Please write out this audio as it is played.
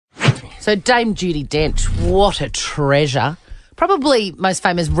So Dame Judi Dench, what a treasure. Probably most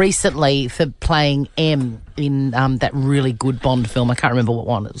famous recently for playing M in that really good Bond film. I can't remember what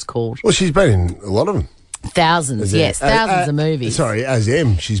one it was called. Well, she's been in a lot of them. Thousands, yes, thousands of movies. Sorry, as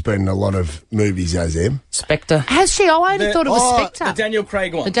M. She's been in a lot of movies as M. Spectre. Has she? Oh, I only thought it was Spectre. The Daniel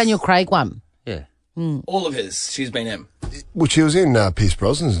Craig one. The Daniel Craig one. Yeah. All of his. She's been him. Well, she was in Pierce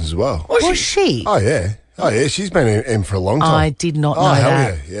Brosnan's as well. Was she? Oh, yeah. Oh, yeah, she's been in M for a long time. I did not know hell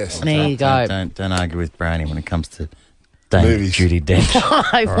that. yeah, yes. There you go. Don't argue with Brownie when it comes to Dame Movies. Judi Dench.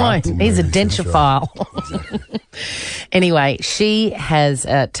 I won't. He's a dentophile. Anyway, she has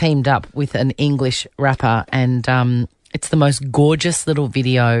teamed up with an English rapper, and it's the most gorgeous little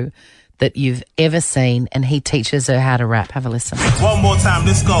video that you've ever seen, and he teaches her how to rap. Have a listen. One more time,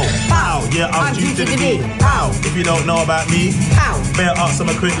 let's go. Pow, yeah, I'm G to the D. Pow, if you don't know about me, pow, better answer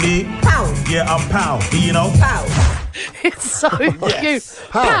me quickly. Pow, yeah, I'm Pow, do you know? Pow. It's so cute.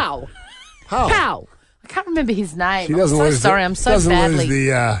 Pow. Pow. I can't remember his name. She doesn't I'm so sorry. I'm so badly.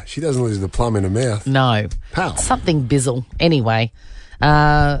 She doesn't lose the plum in her mouth. No. Pow. Something Bizzle. Anyway.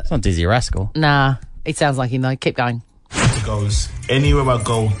 It's not Dizzy Rascal. Nah. It sounds like him, though. Keep going. It goes, anywhere I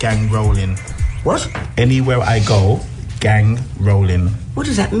go, gang rolling. What? Anywhere I go, gang rolling. What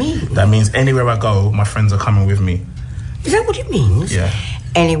does that mean? That means anywhere I go, my friends are coming with me. Is that what it means? Yeah.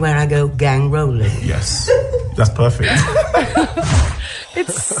 Anywhere I go, gang rolling. Yes. That's perfect.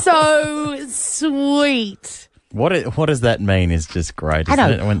 It's so sweet. What does that mean is just great, I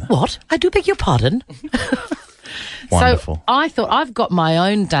isn't know. it? What? I do beg your pardon. Wonderful. So I thought I've got my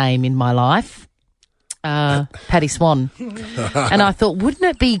own dame in my life, Patty Swan. And I thought, wouldn't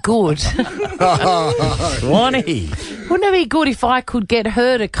it be good? Swanee. Wouldn't it be good if I could get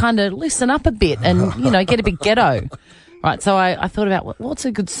her to kind of loosen up a bit and, get a bit ghetto? Right, so I thought about what's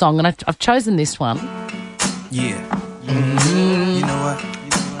a good song, and I've chosen this one. Yeah. You know what?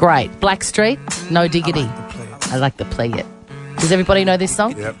 Great. Blackstreet, No Diggity. I like to play it. Does everybody know this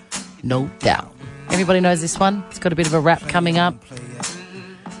song? Yep. No doubt. Everybody knows this one? It's got a bit of a rap coming up.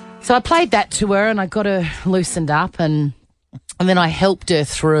 So I played that to her and I got her loosened up and then I helped her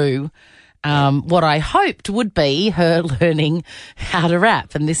through what I hoped would be her learning how to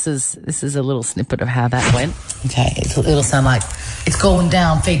rap. And this is a little snippet of how that went. Okay, it'll sound like, it's going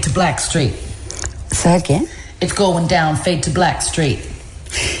down, fade to Blackstreet. Say it again. It's going down, fade to Blackstreet.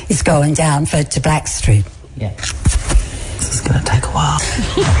 It's going down, fade to Blackstreet. Yeah. This is going to take a while.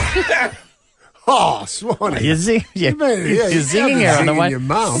 Oh, Swanee. You're zinging her on the way. Your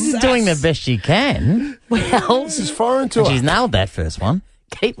mum. She's doing the best she can. Well, This is foreign to She's her. nailed that first one.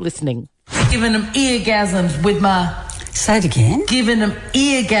 keep listening. Giving them eargasms with my... Say it again. Giving them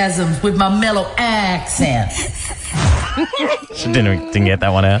eargasms with my mellow accent. She didn't get that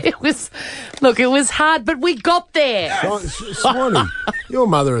one out. It was hard, but we got there. Swanee, your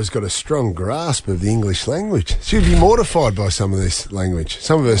mother has got a strong grasp of the English language. She'd be mortified by some of this language.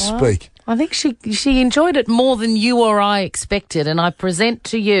 Some of her speak. I think she enjoyed it more than you or I expected, and I present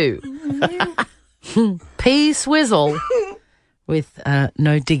to you P. Swizzle with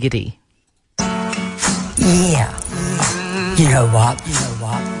No Diggity. Yeah. You know what?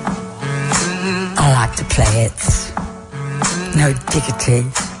 I like to play it. No diggity.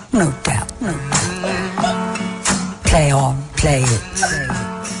 No doubt. Play on, play it.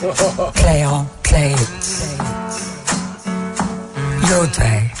 Play on, play it. Your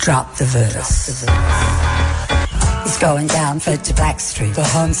day, drop the verse. It's going down, fed to Blackstreet. The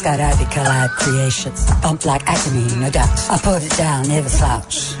home's got Abbey-Collide creations. Bump like Acme, no doubt. I put it down, never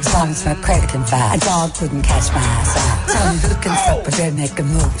slouch. As long as my credit can vouch. A dog couldn't catch my eyes out. Tell me who can stop a dread making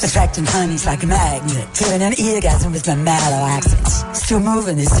moves. Attracting honeys like a magnet. Feeling an eargasm with my mellow accents. Still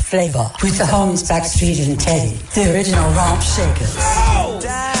moving is the flavor. With the homes, Backstreet and Teddy. The original romp shakers.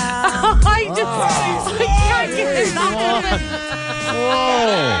 I can't get enough of it.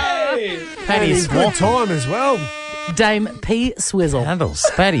 Whoa. Patty Good Swan. time as well. Dame P. Swizzle. Handles.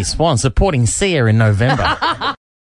 Patty Swan supporting Sia in November.